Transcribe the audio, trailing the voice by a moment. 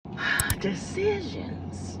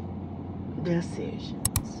decisions.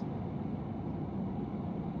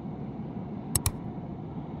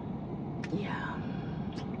 Yeah.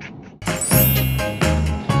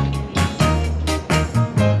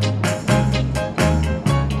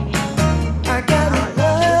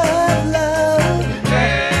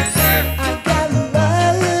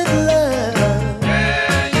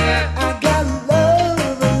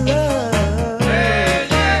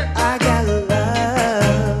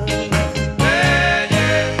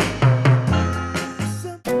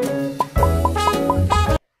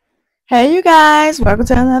 Hey you guys, welcome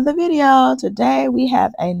to another video. Today we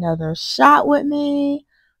have another shot with me,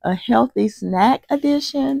 a healthy snack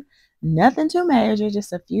edition. Nothing too major,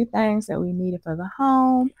 just a few things that we needed for the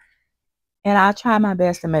home, and I'll try my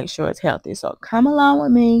best to make sure it's healthy. So come along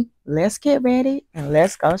with me, let's get ready and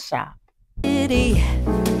let's go shop.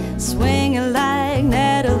 Swinging like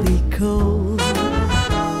Natalie Cole,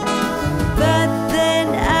 but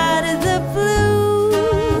then out of the blue,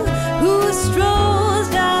 who strolls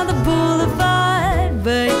down the boulevard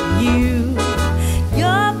but you?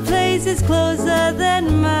 Your place is closer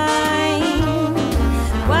than mine.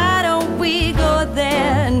 Why don't we go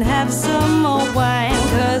there and have some more wine?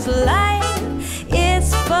 'Cause life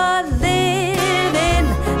is for living.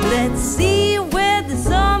 Let's see where the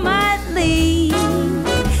sun might lead.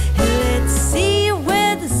 Let's see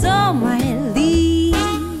where the sun might lead.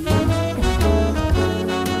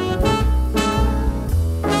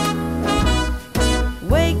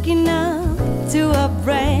 Waking up to a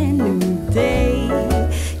brand new day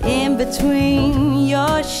in between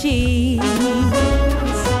your sheets,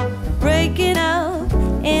 breaking up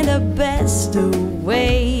in the best of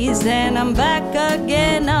ways, and I'm back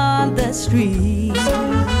again on the street.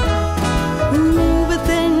 Ooh, but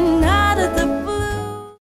then out of the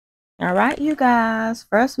blue. All right, you guys,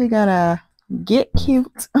 first we're gonna get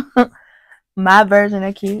cute. My version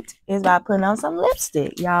of cute is by putting on some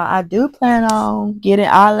lipstick, y'all. I do plan on getting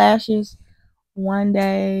eyelashes one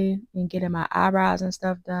day and getting my eyebrows and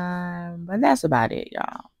stuff done, but that's about it,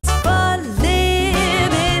 y'all. For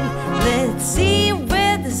living, let's see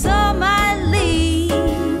where the sun might lead.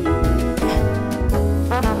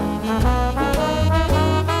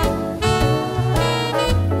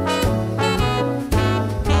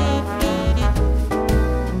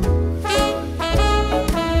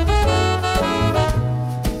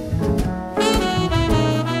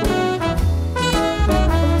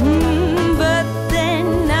 But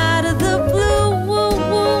then out of the blue,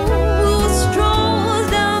 who strolls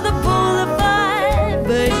down the boulevard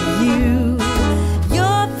but you?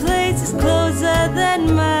 Your place is closer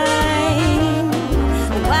than mine.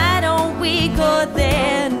 Why don't we go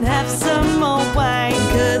there and have some more wine?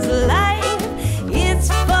 'Cause life is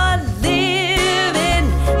for living.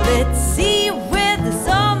 Let's see where the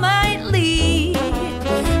sun might lead.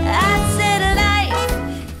 I said life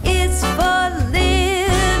is for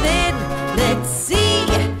living. Let's see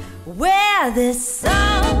where the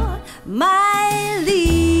sun might lead.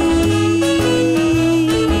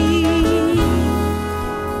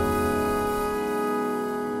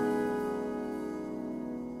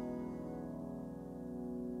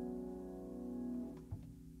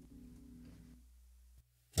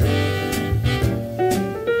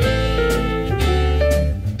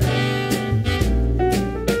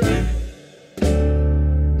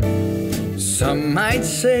 Some might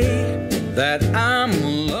say that I'm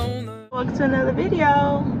alone. Welcome to another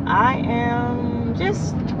video. I am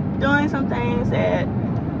just doing some things that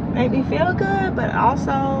make me feel good, but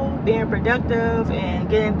also being productive and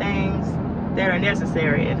getting things that are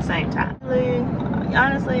necessary at the same time.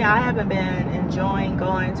 Honestly, I haven't been enjoying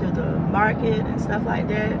going to the market and stuff like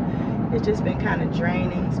that. It's just been kind of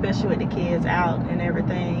draining, especially with the kids out and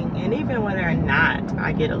everything. And even when they're not,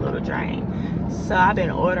 I get a little drained. So I've been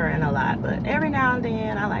ordering a lot, but every now and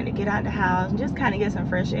then I like to get out the house and just kind of get some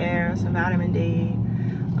fresh air, some vitamin D.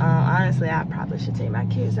 Honestly, I probably should take my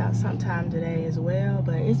kids out sometime today as well,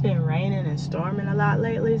 but it's been raining and storming a lot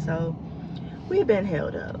lately, so we've been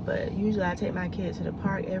held up. But usually I take my kids to the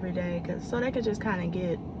park every day so they can just kind of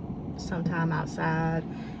get some time outside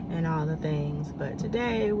and all the things. But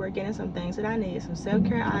today we're getting some things that I need, some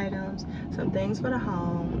self-care items, some things for the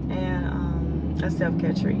home, and a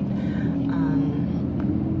self-care treat. And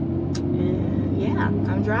yeah,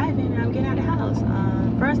 I'm driving and I'm getting out of the house.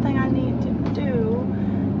 First thing I need to do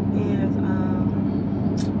is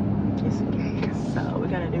get some gas, so we're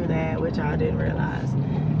gonna do that, which I didn't realize.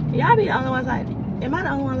 Y'all be the only ones like, am I the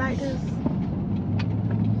only one like this?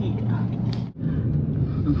 Yeah.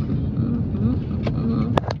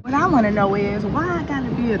 What I want to know is why I gotta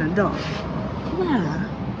be an adult.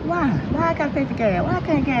 Why? Why I gotta pay for gas? Why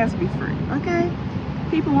can't gas be free? Okay?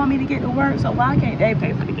 People want me to get to work, so why can't they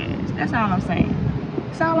pay for the gas? That's all I'm saying.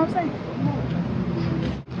 That's all I'm saying.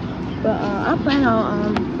 But I plan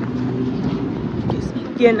on just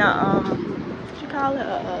getting a what you call it,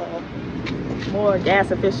 a more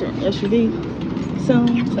gas efficient SUV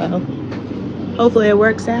soon. So hopefully it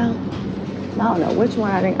works out. I don't know which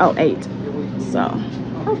one I think. Oh, 8. So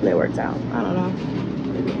hopefully it works out. I don't know.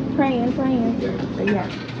 Praying. But yeah,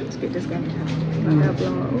 let's get this guy down.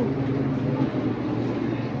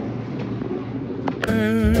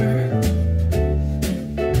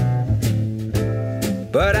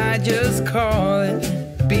 But I just call it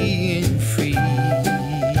being free.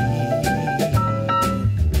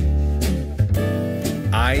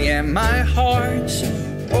 I am my heart's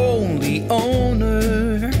only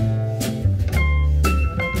owner,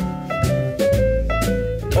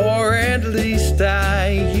 or at least I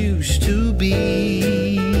used to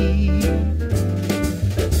be.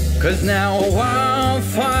 'Cause now a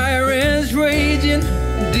wildfire is raging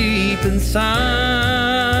deep inside,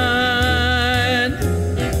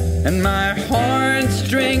 and my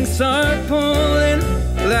heartstrings are pulling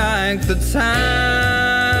like the tide.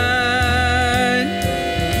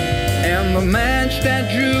 And the match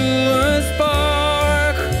that drew a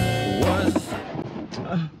spark was...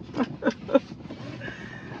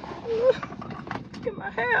 Look at my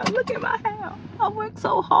hair. Look at my hair. I work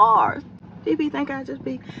so hard. People think I just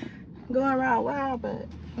be going around wild, but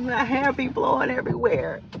my hair be blowing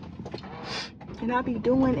everywhere. And I be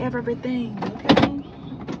doing everything, okay?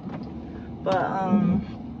 But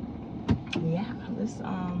yeah, this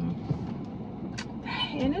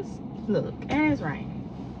and it's look, and it's raining.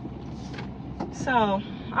 So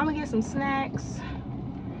I'm gonna get some snacks.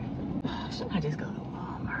 Should I just go to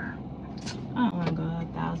Walmart? I don't wanna go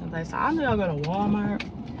 1,000 places. So I'm gonna go to Walmart,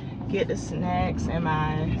 get the snacks and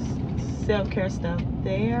my self-care stuff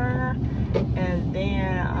there. And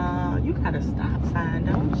then you got a stop sign,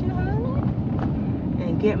 don't you, honey?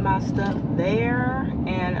 And get my stuff there.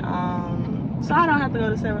 And so I don't have to go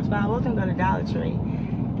to several spots. I was gonna go to Dollar Tree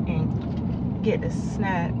and get the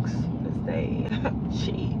snacks to stay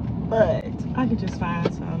cheap. But I could just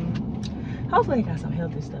find some. Hopefully they got some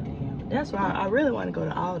healthy stuff in here. But that's why I really want to go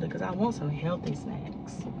to Aldi, because I want some healthy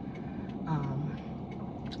snacks.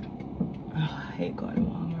 I hate going to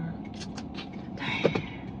Walmart. Dang.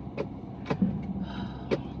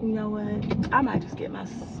 You know what? I might just get my...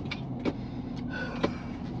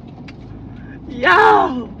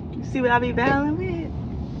 Yo! You see what I be battling with?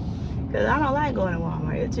 Because I don't like going to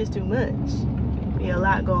Walmart. It's just too much. Be a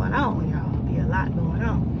lot going on, y'all. Be a lot going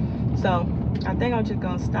on. So, I think I'm just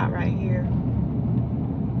going to stop right here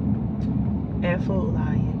at Food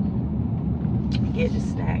Lion and get the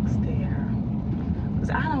snacks there. Because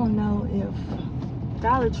I don't know if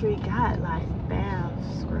Dollar Tree got like bath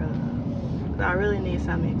scrub. Because I really need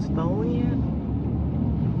some exfoliant.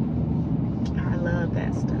 I love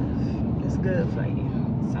that stuff. It's good for you.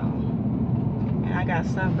 So, and I got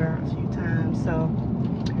sunburned a few times, so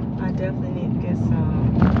I definitely need to get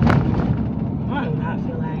some. I do not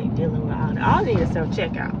feel like dealing with Aldi. Aldi need a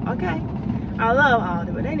self-checkout, okay? I love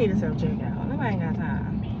Aldi, but they need a self-checkout. Nobody ain't got time.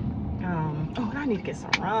 Oh, and I need to get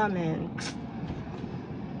some ramen.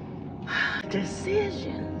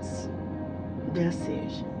 Decisions.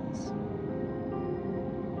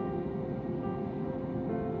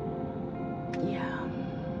 Yeah.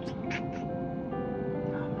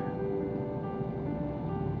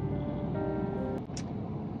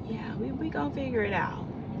 Yeah, we gonna figure it out.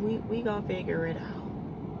 We gonna figure it out.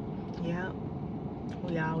 Yep,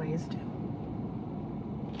 we always do.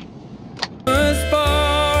 A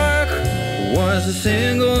spark was a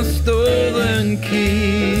single stolen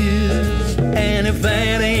kiss, and if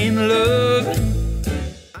that ain't love.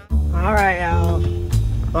 All right, y'all.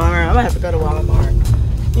 I'm gonna have to go to Walmart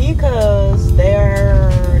because they're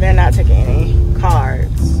not taking any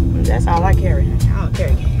cards. That's all I carry. I don't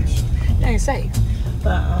carry cash. It ain't safe.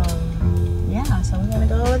 But yeah, so we're gonna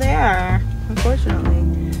go over there, unfortunately.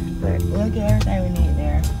 But look at everything we need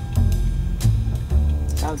there.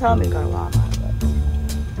 Someone told me to go to Walmart, but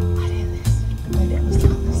I didn't listen. Maybe it was the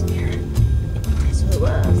Holy Spirit. That's what it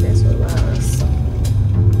was. That's what it was.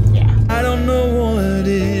 Yeah. I don't know what it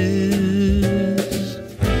is.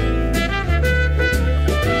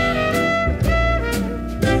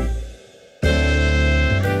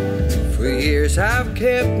 For years I've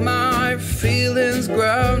kept my feelings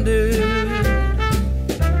grounded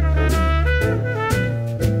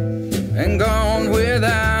and gone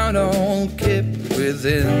without all kept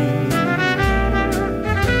within.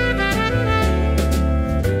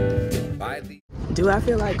 Do I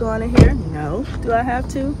feel like going in here? No. Do I have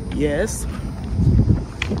to? Yes.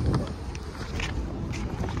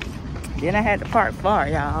 Then I had to park far,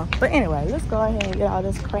 y'all. But anyway, let's go ahead and get all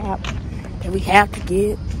this crap that we have to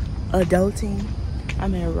get adulting.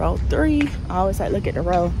 I'm in row 3. I always like look at the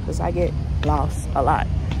row because I get lost a lot.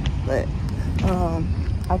 But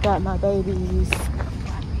I got my baby's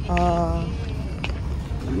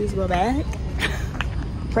reusable bag.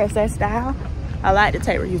 Press that style. I like to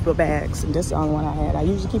take reusable bags, and this is the only one I had. I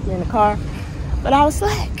usually keep it in the car, but I was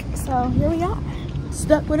slack. So here we are,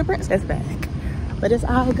 stuck with a princess bag. But it's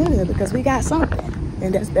all good because we got something,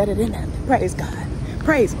 and that's better than nothing. Praise God.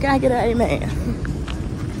 Praise. Can I get an amen?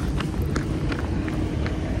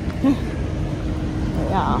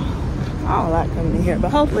 Y'all, I don't like coming in here, but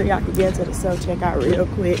hopefully y'all can get into the self-checkout real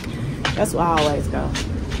quick. That's where I always go.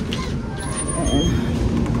 And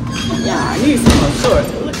yeah, I need some more shorts.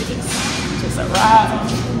 Look at this. Just a ride.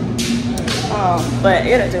 But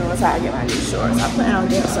it'll do once I get my new shorts. I plan on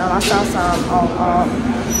getting some. I saw some on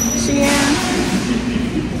Shein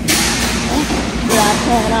that I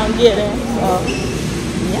plan on getting. So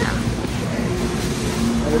yeah,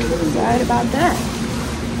 excited about that.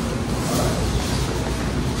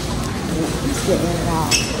 Let's get in and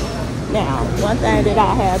out. Now, one thing that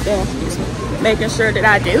I have been making sure that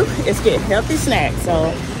I do is get healthy snacks.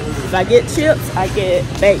 So if I get chips, I get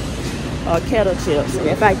baked or kettle chips. And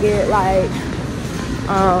if I get like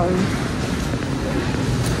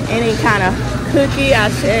any kind of cookie, I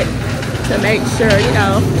check to make sure, you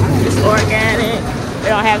know, it's organic. They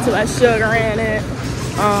don't have too much sugar in it.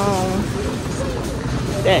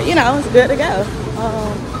 That, you know, it's good to go.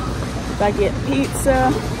 If I get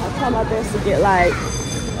pizza, I try my best to get like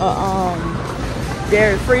a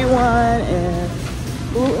dairy-free one and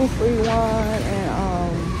gluten-free one, and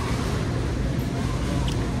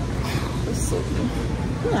let's see,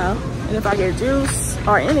 you know. And if I get juice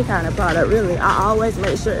or any kind of product, really, I always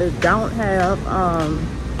make sure it don't have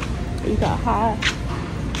you got high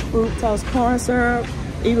fructose corn syrup,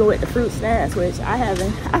 even with the fruit snacks, which I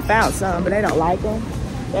found some, but they don't like them.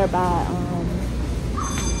 They're by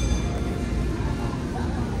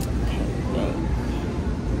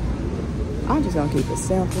I'm just gonna keep it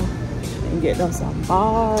simple and get them some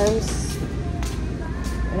bars.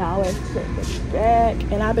 And I always check the back.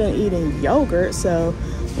 And I've been eating yogurt, so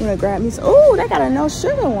I'm gonna grab me some. Oh, they got a no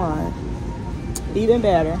sugar one. Even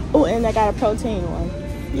better. Oh, and they got a protein one.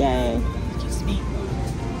 Yay. Excuse me.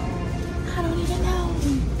 I don't even know.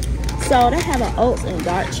 So they have an oats and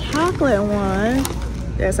dark chocolate one.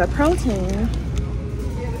 There's a protein.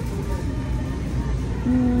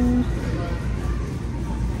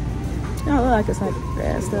 Don't look like it's like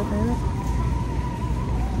bad stuff in it.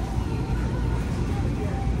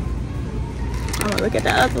 I'm gonna look at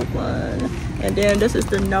the other one. And then this is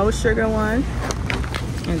the no sugar one.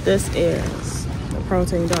 And this is the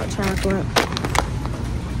protein dark chocolate.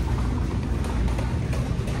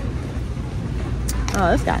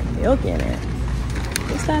 Oh, it's got milk in it.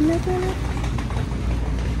 It's got milk in it?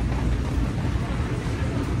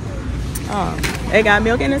 Oh, it got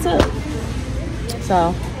milk in it too.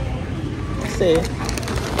 So, let's see.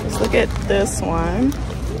 Let's look at this one.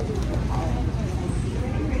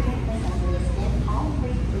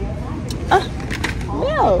 Oh,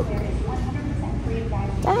 milk.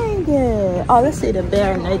 Dang it. Oh, let's see the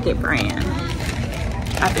Bare Naked brand.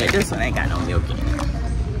 I bet this one ain't got no milk in it.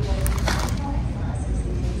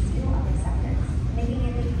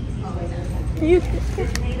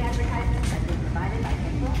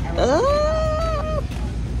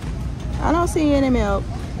 I don't see any milk.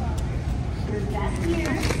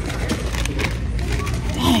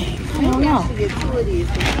 Dang, I don't know.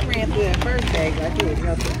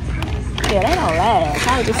 Yeah, they don't last. I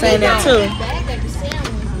was just saying that too.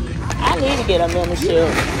 I need to get a membership.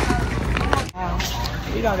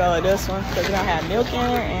 We're gonna go with this one because we don't have milk in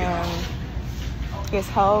it, and it's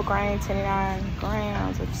whole grain, 29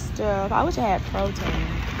 grams of stuff. I wish I had protein.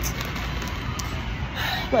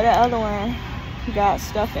 But the other one got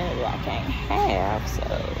stuff in it that I can't have, so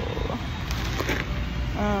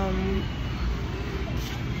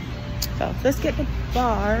let's get the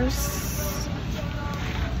bars.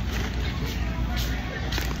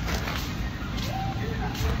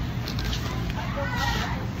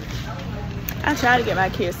 I try to get my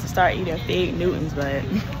kids to start eating Fig Newtons, but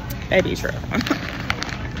they be true.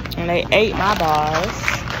 And they ate my bars, so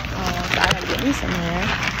I gotta get me some more.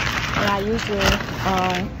 And I usually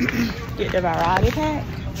get the variety pack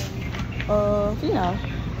of, you know,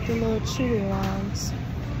 the little chewy ones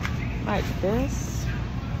like this.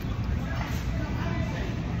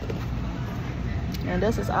 And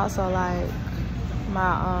this is also like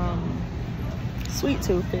my sweet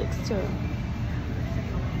tooth fix too.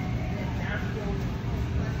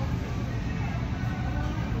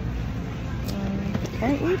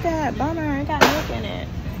 Can't eat that. Bummer, I got milk in it.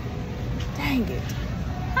 Dang it.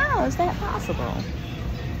 How is that possible?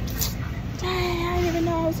 Dang, I didn't even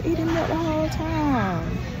know I was eating milk the whole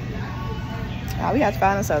time. Oh, we got to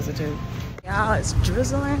find a substitute. Y'all, it's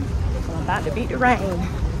drizzling. I'm about to beat the rain.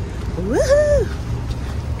 Woohoo!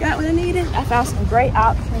 Got what I needed. I found some great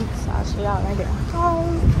options. I'll show y'all when I get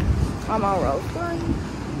home. I'm on road 3.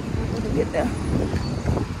 Let me get there.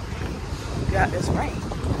 Got this rain.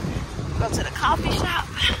 Go to the coffee shop.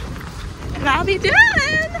 And I'll be done.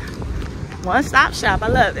 One-stop shop. I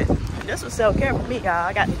love it. And this was self-care for me, y'all.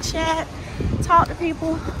 I got to chat, talk to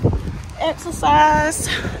people, exercise,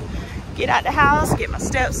 get out the house, get my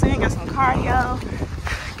steps in, get some cardio,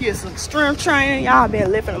 get some strength training. Y'all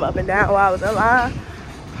been lifting them up and down while I was in line.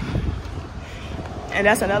 And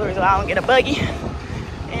that's another reason why I don't get a buggy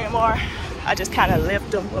anymore. I just kind of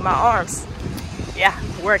lift them with my arms. Yeah,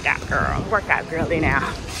 workout girly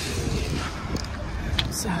now.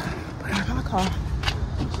 So, put her in my car.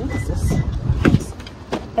 Jesus.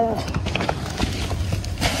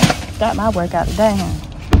 Got my workout today, huh?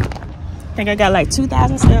 I think I got like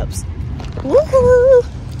 2,000 steps. Woohoo!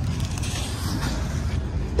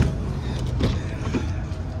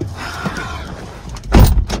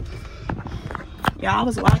 Yeah, I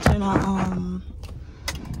was watching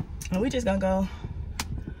and we just gonna go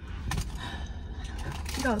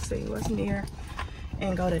see what's near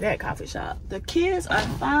and go to that coffee shop. The kids are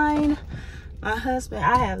fine. My husband,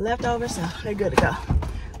 I have leftovers, so they're good to go.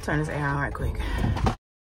 Turn this air on right quick.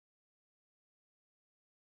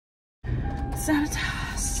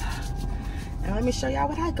 Sanitize. And let me show y'all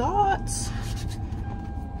what I got.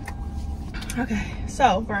 Okay,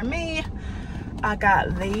 so for me, I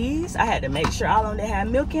got these. I had to make sure all of them had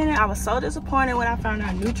milk in it. I was so disappointed when I found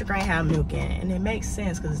out Nutri-Grain had milk in it. And it makes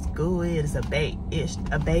sense because it's good. It's a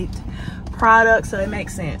baked product, so it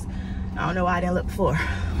makes sense. I don't know why I didn't look before.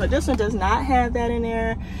 But this one does not have that in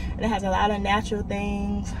there. And it has a lot of natural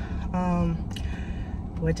things,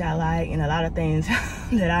 which I like, and a lot of things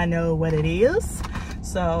that I know what it is.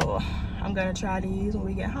 So I'm gonna try these when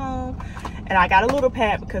we get home. And I got a little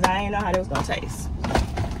pack because I didn't know how they was gonna taste.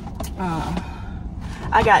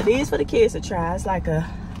 I got these for the kids to try. It's like a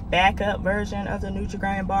backup version of the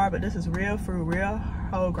Nutri-Grain bar, but this is real fruit, real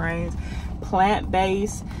whole grains,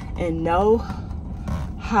 plant-based, and no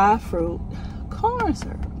high fruit corn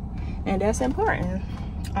syrup. And that's important.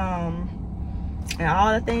 And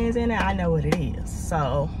all the things in it, I know what it is.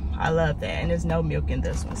 So I love that. And there's no milk in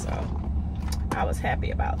this one, so I was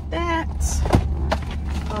happy about that.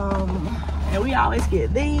 And we always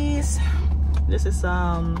get these. This is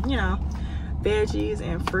some, you know, veggies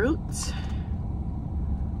and fruit.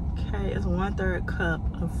 Okay, it's 1/3 cup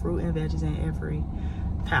of fruit and veggies in every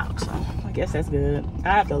pouch. So I guess that's good. I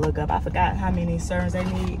have to look up. I forgot how many servings they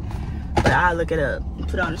need, but I'll look it up and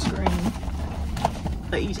put it on the screen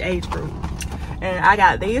for each age group. And I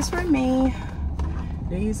got these for me.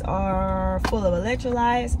 These are full of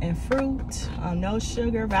electrolytes and fruit, no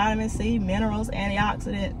sugar, vitamin C, minerals,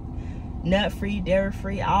 antioxidant, nut-free,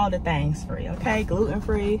 dairy-free, all the things free, okay?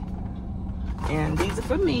 Gluten-free. And these are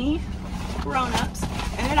for me, grown-ups.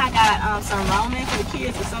 And then I got some ramen for the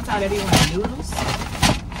kids, but sometimes they be wanting noodles.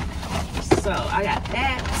 So I got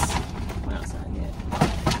that. What else did I get?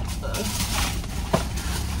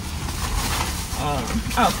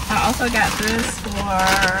 I also got this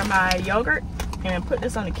for my yogurt. And put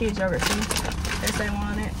this on the kids' yogurt too, if they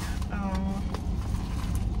want it.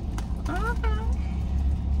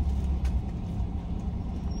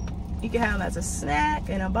 You can have them as a snack,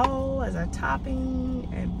 in a bowl, as a topping,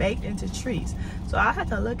 and baked into treats. So I'll have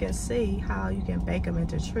to look and see how you can bake them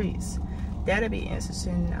into treats. That'll be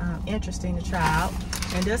interesting to try out.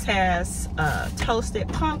 And this has toasted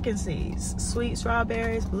pumpkin seeds, sweet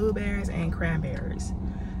strawberries, blueberries, and cranberries.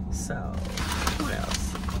 So what else?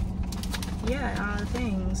 Yeah, all the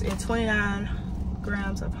things. And 29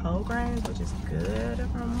 grams of whole grains, which is good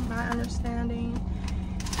from my understanding.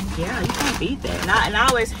 Yeah, you can't beat that. And I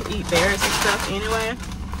always eat berries and stuff anyway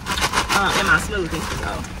in my smoothie.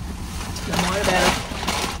 So the more the better.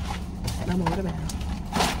 The more the better.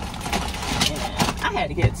 And I had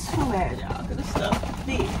to get 2 bags, y'all, because this stuff is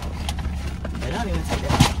big. They don't even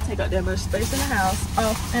take up that much space in the house.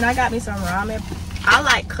 Oh, and I got me some ramen. I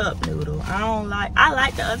like cup noodle. I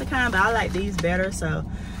like the other kind, but I like these better. So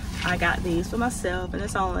I got these for myself, and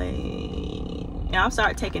it's only, I'll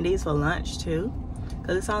start taking these for lunch too,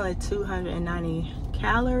 because it's only 290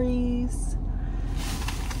 calories.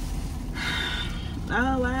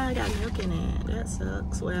 Oh wow, I got milk in it. That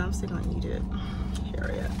sucks. Well, I'm still gonna eat it.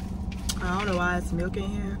 Period. I don't know why it's milk in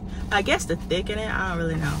here. I guess to thicken it, I don't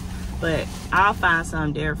really know. But I'll find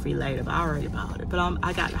some dairy-free later, but I already bought it. But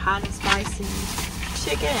I got the hot and spicy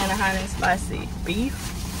chicken and the hot and spicy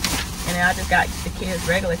beef. And then I just got the kids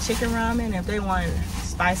regular chicken ramen. If they want to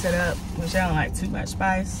spice it up, which I don't like too much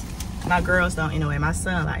spice. My girls don't anyway. My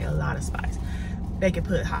son like a lot of spice. They can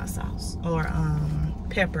put hot sauce or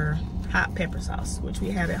hot pepper sauce, which we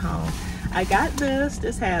have at home. I got this.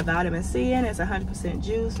 This has vitamin C in it. It's 100%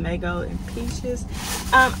 juice, mango, and peaches.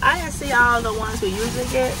 I didn't see all the ones we usually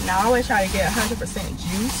get. Now I always try to get 100%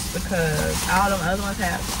 juice because all them other ones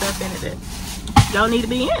have stuff in it that don't need to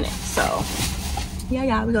be in it. So yeah,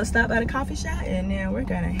 y'all, we're gonna stop by the coffee shop and then we're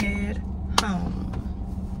gonna head home.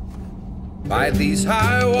 By these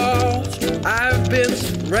high walls,